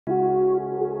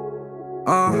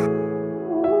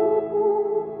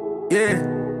Yeah.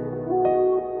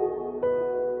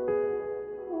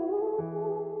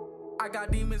 I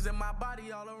got demons in my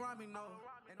body all around me, no.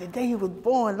 The day he was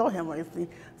born, Lord have mercy.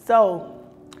 So,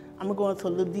 I'm gonna go into a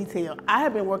little detail. I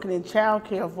have been working in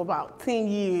childcare for about 10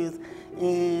 years,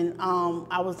 and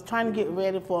I was trying to get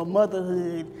ready for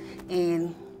motherhood,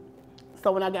 and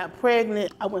so when I got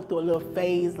pregnant, I went through a little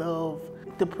phase of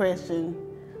depression,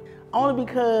 only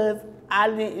because I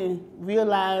didn't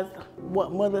realize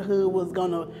what motherhood was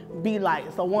gonna be like.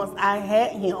 So once I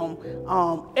had him,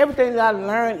 everything that I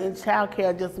learned in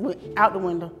childcare just went out the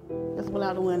window.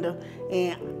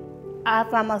 And I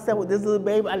found myself with this little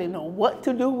baby. I didn't know what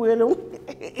to do with him.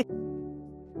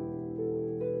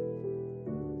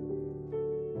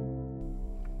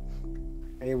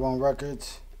 A1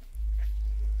 Records.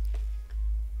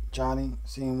 Johnny,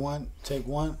 scene 1, take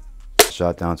 1.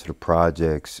 Shot down to the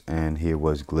projects, and here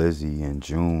was Glizzy in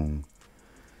June,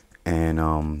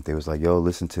 and they was like, "Yo,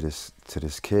 listen to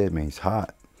this kid, man, he's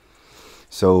hot."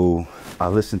 So I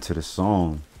listened to the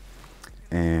song,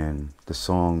 and the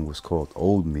song was called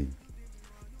 "Old Me,"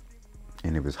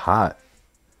 and it was hot,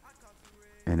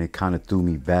 and it kind of threw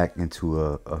me back into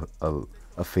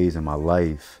a phase in my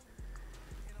life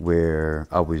where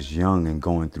I was young and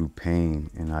going through pain,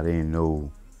 and I didn't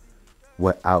know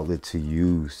what outlet to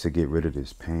use to get rid of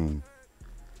this pain.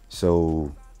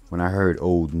 So when I heard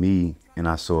Old Me and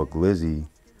I saw Glizzy,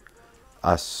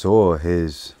 I saw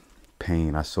his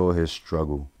pain, I saw his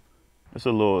struggle. It's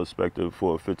a little expected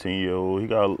for a 15-year-old. He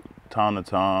got time to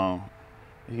time,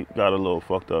 he got a little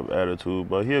fucked up attitude,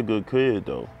 but he a good kid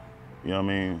though. You know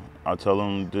what I mean? I tell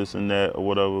him this and that or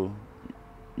whatever,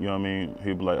 you know what I mean?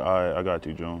 He'll be like, all right, I got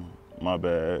you, June, my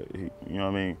bad. You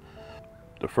know what I mean?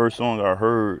 The first song I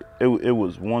heard, it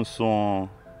was one song.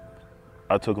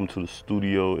 I took him to the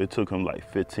studio. It took him like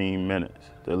 15 minutes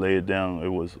to lay it down. It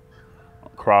was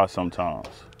Cry Sometimes.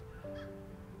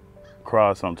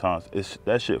 Cry Sometimes.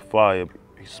 That shit fire.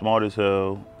 He's smart as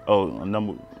hell. Oh,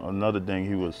 another thing,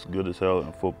 he was good as hell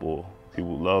in football.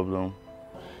 People loved him.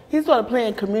 He started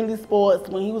playing community sports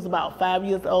when he was about 5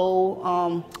 years old.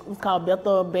 It was called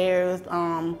Bethel Bears.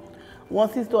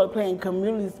 Once he started playing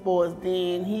community sports,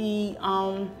 then he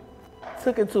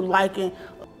took it to liking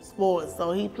sports.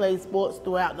 So he played sports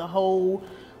throughout the whole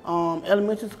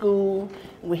elementary school.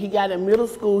 When he got in middle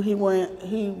school, he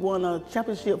won a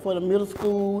championship for the middle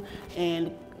school,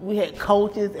 and we had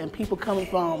coaches and people coming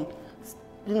from,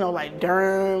 you know, like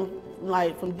Durham,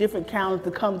 like from different counties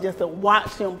to come just to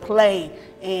watch him play.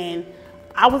 And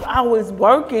I was always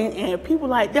working, and people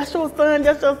like, that's your son,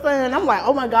 that's your son. I'm like,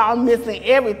 oh my God, I'm missing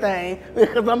everything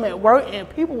because I'm at work, and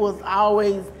people was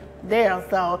always there.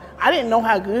 So I didn't know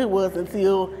how good it was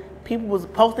until people was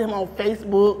posting him on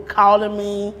Facebook, calling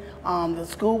me. The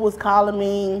school was calling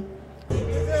me.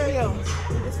 Okay,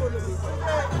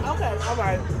 all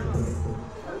right.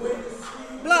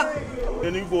 Look.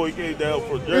 And you boy came down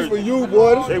for Jersey. This for you,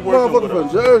 boy. This motherfucker from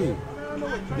Jersey.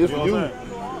 This for you.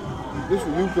 This for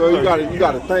you, cuz. You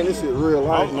gotta think this shit real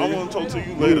life. I want to talk to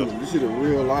you later. This shit is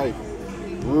real life.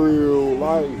 Real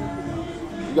life.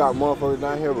 You got motherfuckers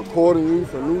down here recording you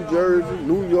from New Jersey,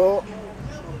 New York.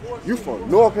 You from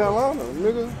North Carolina,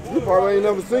 nigga. You probably ain't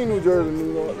never seen New Jersey,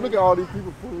 New York. Look at all these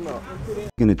people pulling up.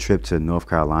 Taking a trip to North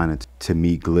Carolina to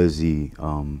meet Glizzy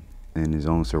in his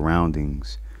own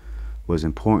surroundings was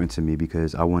important to me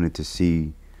because I wanted to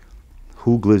see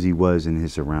who Glizzy was in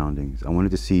his surroundings. I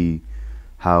wanted to see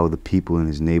how the people in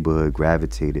his neighborhood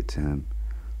gravitated to him,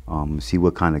 see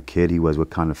what kind of kid he was, what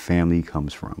kind of family he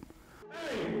comes from.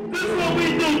 This is what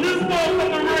we do. This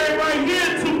motherfucker red right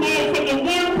here, two motherfucking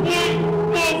 1 point,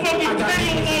 motherfucking K,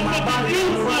 motherfucking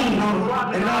YouTube.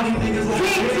 And all these niggas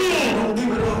won't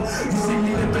give it up. You see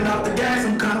me lipping out the gas,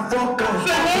 I'm kinda fucked up.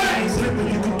 Say what? I ain't slipping,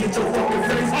 you can get your fucking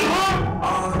face.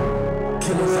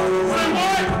 Killers all around.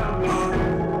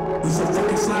 We so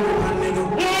fucking sloppy, my nigga.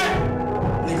 What?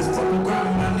 Niggas fucking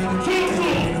grabbing my nigga.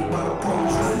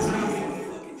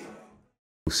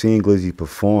 Seeing Glizzy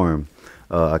perform,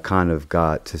 I kind of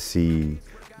got to see,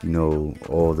 you know,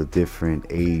 all the different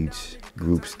age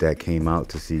groups that came out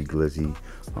to see Glizzy.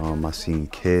 I seen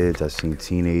kids, I seen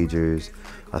teenagers,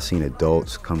 I seen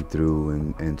adults come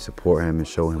through and support him and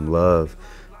show him love.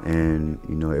 And,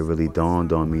 you know, it really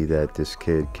dawned on me that this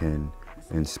kid can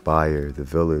inspire the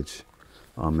village,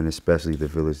 and especially the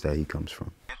village that he comes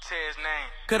from.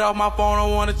 Cut off my phone, I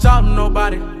don't wanna talk to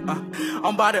nobody.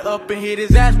 I'm about to up and hit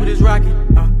his ass with his rocket.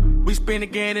 We spin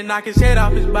again and knock his head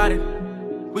off his body.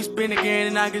 We spin again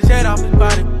and knock his head off his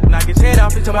body. Knock his head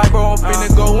off his body. Bro, I'm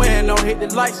finna go in, don't hit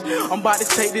the lights. I'm about to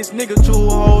take this nigga to a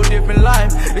whole different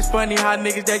life. It's funny how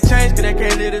niggas that change, cause they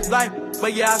can't live this life.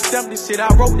 But yeah, I stamped this shit,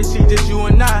 I wrote this shit, just you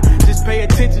and I. Just pay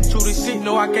attention to this shit,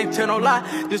 no, I can't tell no lie.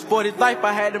 Just for this life,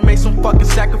 I had to make some fucking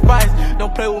sacrifice.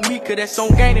 Don't play with me, cause that's some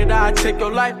game that I'll take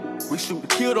your life. We shoot to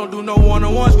kill, don't do no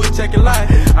one-on-ones, we take your life.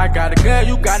 I got a gun,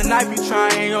 you got a knife, you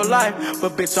trying in your life.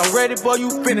 But bitch, I'm ready, boy, you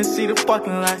finna see the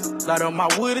fucking lights. Light up my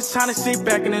wood, it's time to sit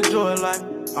back and enjoy life.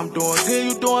 I'm doing good,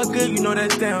 you doing good, you know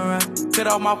that's damn right. Cut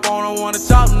off my phone, don't wanna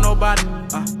talk to nobody.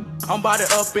 I'm about to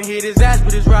up and hit his ass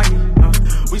with his rocket.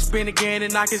 We spin again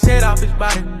and knock his head off his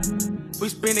body. We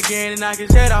spin again and knock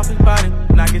his head off his body.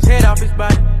 Knock his head off his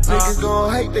body. Niggas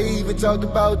gon' hate, they even talked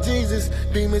about Jesus.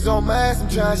 Demons on my ass, I'm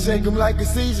trying to shake them like a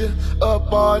seizure.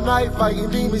 Up all night, fighting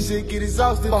demons, shit get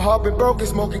exhausted. My heart been broken,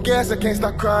 smoking gas, I can't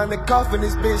stop crying and coughing.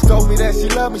 This bitch told me that she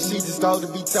love me, she just thought to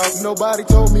be talking. Nobody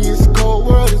told me it's a cold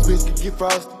world, this bitch could get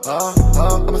frosty.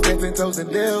 I'ma stand 10 toes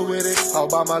and deal with it. All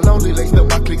by my lonely, laced up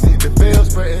my clicks, hit the field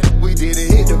spreading. We did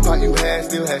it, hit the pot you had,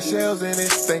 still had shells in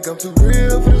it. Think I'm too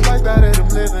real for the lifestyle that I'm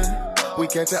living. We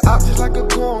catch an op just like a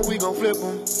corn, we gon' flip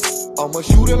them. I'ma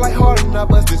shoot it like Harden, I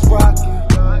bust this rock.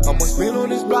 I'ma spin on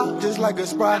this block just like a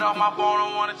Sprite. Get off my phone,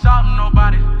 don't wanna talk to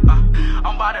nobody.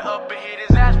 I'm about to up and hit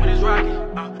his ass with his rocket.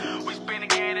 We spin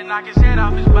again and knock his head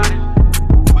off his body.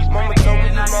 Mama told me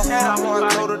that my heart, I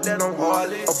told her that I'm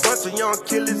heartless. A bunch of young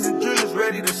killers and drillers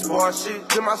ready to spar shit.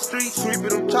 In my street, sweeping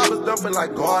them choppers, dumping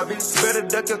like garbage. Better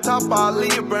duck your top, I'll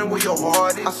leave your brain where your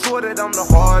heart is. I swear that I'm the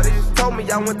hardest. Told me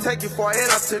I wouldn't take it far,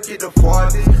 and I took it the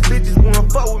farthest. Bitches wanna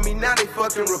fuck with me, now they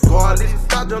fucking regardless.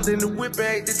 I jumped in the whip and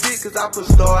ate the dick, cause I put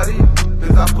started.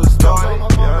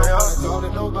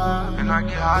 And I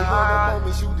get high.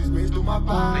 They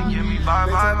give me vibe.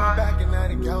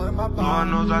 Lord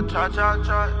knows I try.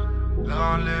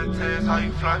 Long little taste, how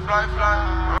you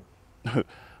fly.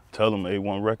 Tell them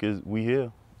A1 Records, we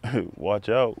here. Watch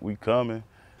out, we coming.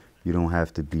 You don't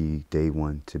have to be day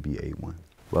one to be A1.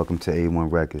 Welcome to A1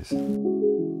 Records. Nah.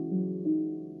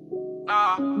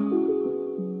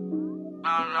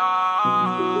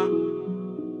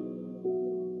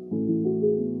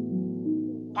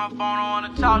 My phone, don't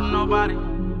wanna talk to nobody.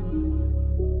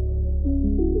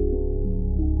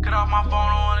 Cut off my phone,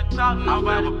 don't wanna talk to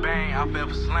nobody. I've ever bang, I've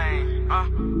ever slang,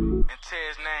 and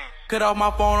Ted's name. Cut off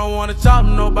my phone, don't wanna talk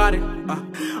to nobody.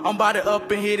 I'm about to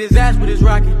up and hit his ass with his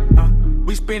rocket.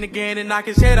 We spin again and knock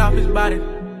his head off his body.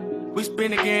 We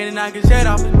spin again and knock his head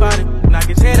off his body. Knock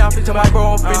his head off his body.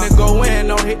 Bro, I'm finna go in,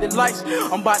 don't hit the lights.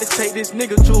 I'm about to take this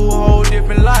nigga to a whole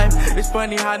different life. It's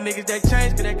funny how niggas they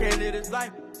change, cause they can't live this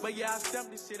life. But yeah, I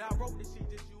stamped this shit, I wrote this shit.